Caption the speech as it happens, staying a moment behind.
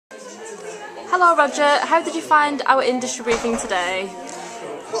Hello Roger, how did you find our industry briefing today?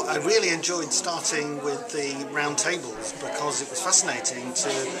 Well, I really enjoyed starting with the round tables because it was fascinating to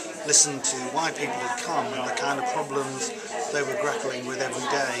listen to why people had come and the kind of problems they were grappling with every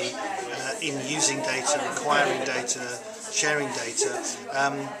day in using data, acquiring data, sharing data.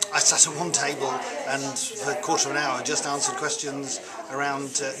 I sat at one table and for a quarter of an hour just answered questions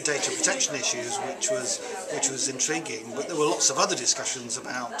around data protection issues, which was intriguing. But there were lots of other discussions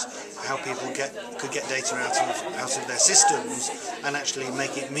about how people could get data out of their systems and actually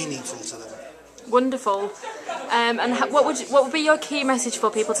make it meaningful to them. Wonderful. And what would be your key message for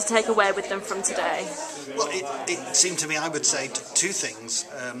people to take away with them from today? Well, it seemed to me I would say two things,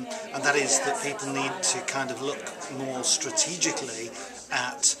 and that is that people need to kind of look more strategically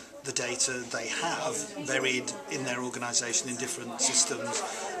at the data they have buried in their organisation in different systems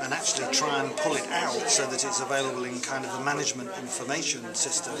and actually try and pull it out so that it's available in kind of a management information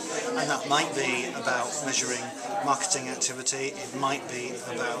system. And that might be about measuring marketing activity, it might be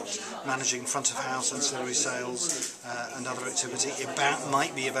about managing front of house ancillary sales and other activity, it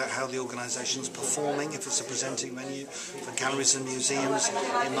might be about how the organisation is performing if it's a presenting venue for galleries and museums,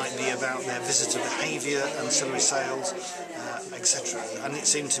 it might be about their visitor behaviour, ancillary sales, etc. And it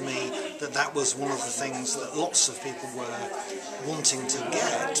seemed to me that was one of the things that lots of people were wanting to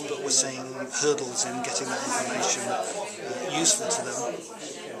get, but were seeing hurdles in getting that information useful to them.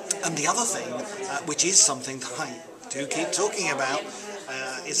 And the other thing, which is something that I do keep talking about,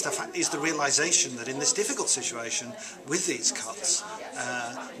 is the realisation that in this difficult situation, with these cuts,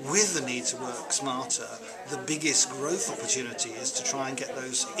 with the need to work smarter, the biggest growth opportunity is to try and get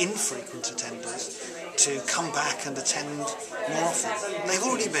those infrequent attenders to come back and attend more often. They've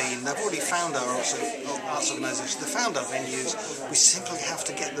already found our arts organisations, they've found our venues, we simply have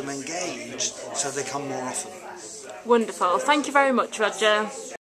to get them engaged so they come more often. Wonderful, thank you very much Roger.